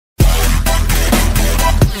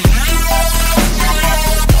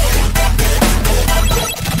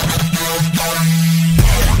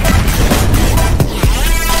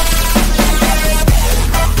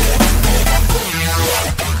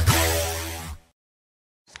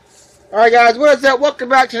Alright guys, what is up? Welcome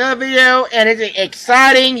back to another video, and it's an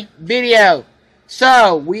exciting video.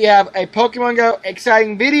 So, we have a Pokemon Go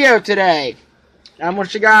exciting video today. I'm going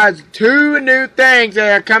to show you guys two new things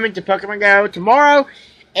that are coming to Pokemon Go tomorrow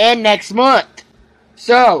and next month.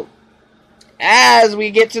 So, as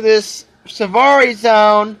we get to this Safari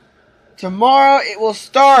Zone, tomorrow it will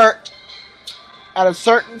start at a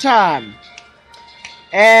certain time.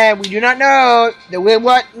 And we do not know that we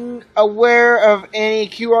wasn't aware of any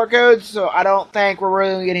QR codes, so I don't think we're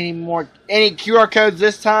really getting any QR codes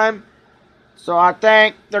this time. So I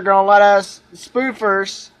think they're gonna let us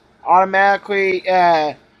spoofers automatically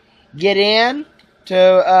get in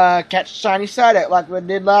to catch shiny Psyduck like we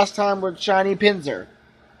did last time with shiny Pinsir.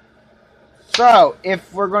 So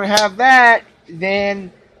if we're gonna have that,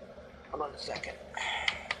 then hold on a second.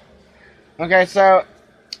 Okay, so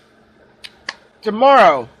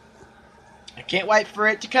tomorrow, I can't wait for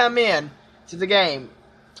it to come in to the game.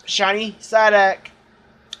 Shiny Psyduck.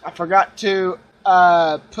 I forgot to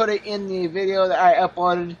put it in the video that I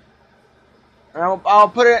uploaded. I'll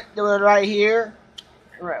put it right here.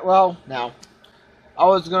 Right, well, no.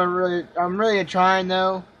 I'm really trying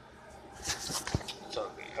though. So,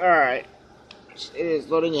 alright. It is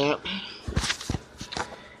loading up.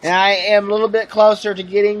 And I am a little bit closer to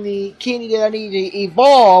getting the candy that I need to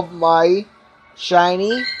evolve my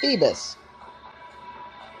shiny Phoebus.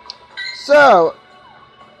 So,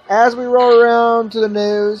 as we roll around to the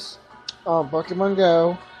news on Pokemon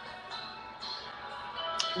Go,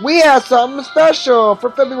 we have something special for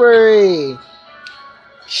February.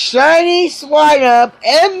 Shiny Swinub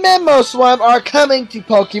and Memo Swinub are coming to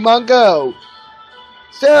Pokemon Go.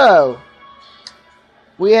 So,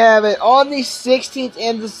 we have it on the 16th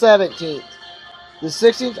and the 17th. The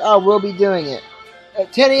 16th, I will be doing it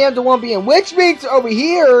at 10 a.m. to 1 p.m. Which means over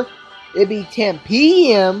here, it'd be 10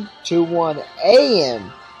 p.m. to 1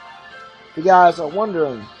 a.m. If you guys are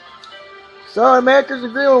wondering. So, America's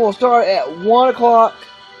Agreement will start at 1 o'clock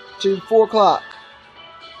to 4 o'clock.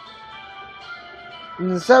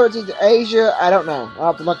 And the 17th to Asia, I don't know.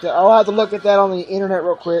 I'll have to look at that on the internet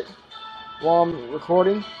real quick while I'm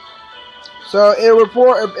recording. So,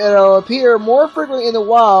 it'll appear more frequently in the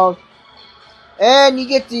wild. And you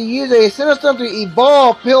get to use a Cinestone to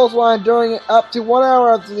evolve Pilswine during up to 1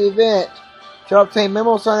 hour after the event to obtain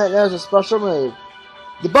Memo Sign that knows a special move.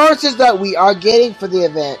 The bonuses that we are getting for the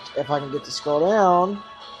event, if I can get to scroll down.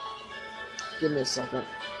 Give me a second.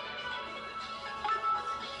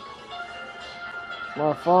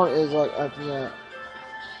 My phone is like acting up.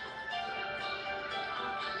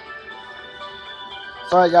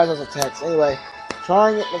 Sorry guys, that's a text. Anyway, try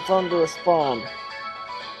and get the phone to respond.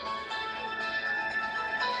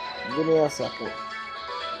 Give me a second.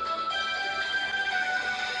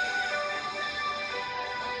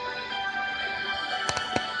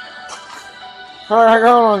 Alright,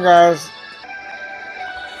 hold on guys.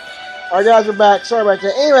 Alright guys, we're back. Sorry about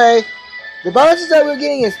that. Anyway, the bonuses that we're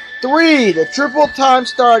getting is 3. The triple time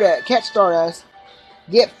catch Stardust.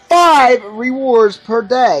 Get 5 rewards per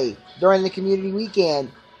day during the community weekend.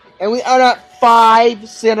 And we earn up 5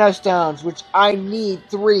 Sinnoh Stones, which I need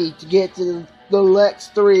 3 to get to the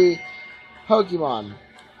next 3 Pokemon.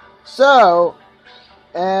 So,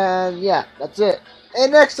 and yeah, that's it.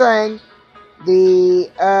 And next thing,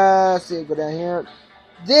 let's see, go down here.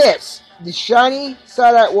 The shiny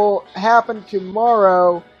Psyduck will happen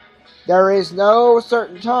tomorrow. There is no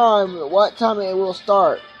certain time what time it will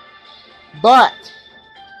start, but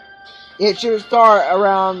it should start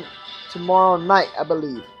around tomorrow night, I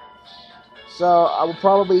believe. So I will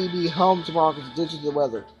probably be home tomorrow because due to the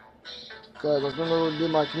weather. Because I was going to do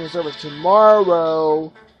my community service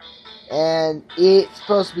tomorrow, and it's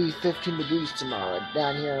supposed to be 15 degrees tomorrow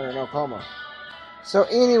down here in Oklahoma. So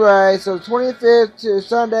anyway, so 25th to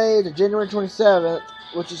Sunday to January 27th,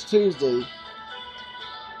 which is Tuesday,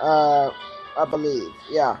 I believe,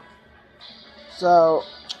 yeah. So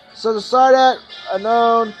the Psyduck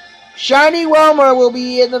unknown. Shiny Wilmer will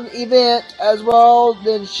be in the event as well.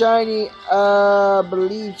 Then Shiny, I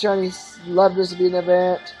believe Shiny Loveless will be in the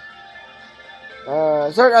event.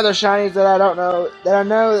 Certain other shinies that I don't know, that I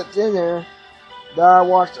know that's in there, that I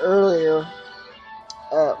watched earlier.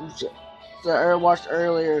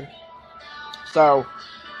 So,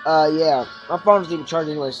 yeah, my phone isn't even charged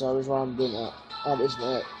anyway, so that's why I'm doing that on the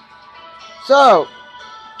internet. So,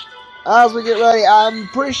 as we get ready, I'm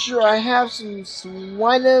pretty sure I have some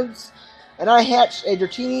Swinubs, and I hatched a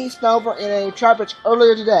Dratini, Snover, and a Trapinch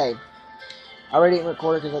earlier today. I already didn't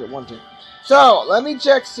record it because I didn't want to. So, let me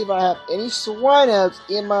check to see if I have any Swinubs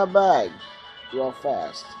in my bag real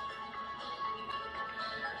fast.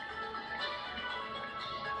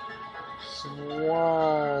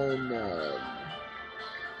 Swinub.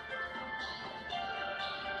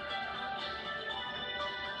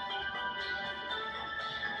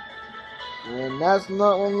 And that's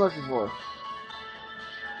not what I'm looking for.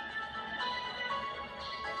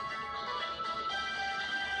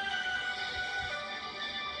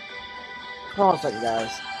 Hold on a second,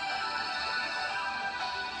 guys.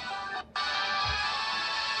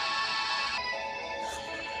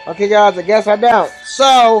 Okay, guys, I guess I don't.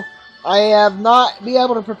 So, I have not been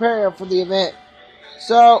able to prepare for the event.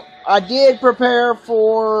 So, I did prepare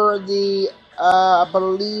for the, I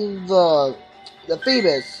believe, the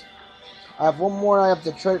Phoebus. I have one more I have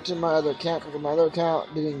to trade it to my other account, because my other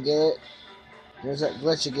account didn't get it. There's that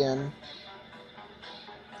glitch again.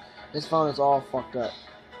 This phone is all fucked up.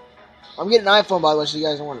 I'm getting an iPhone, by the way, so you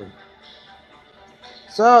guys are wondering.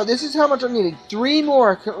 So, this is how much I'm needing. 3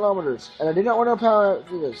 more kilometers. And I did not want to power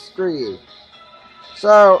Phoebus. Screw you.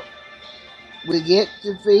 So, we get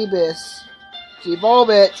to Phoebus to evolve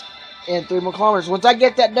it in 3 more kilometers. Once I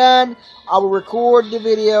get that done, I will record the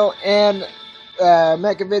video and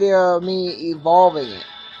make a video of me evolving it.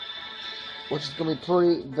 Which is going to be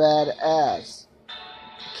pretty badass.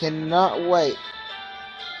 Cannot wait.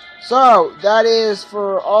 So, that is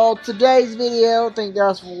for all today's video. Thank you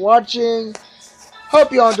guys for watching.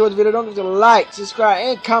 Hope you all enjoyed the video. Don't forget to like, subscribe,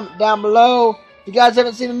 and comment down below. If you guys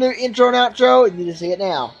haven't seen the new intro and outro, you need to see it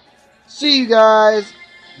now. See you guys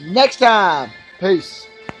next time. Peace.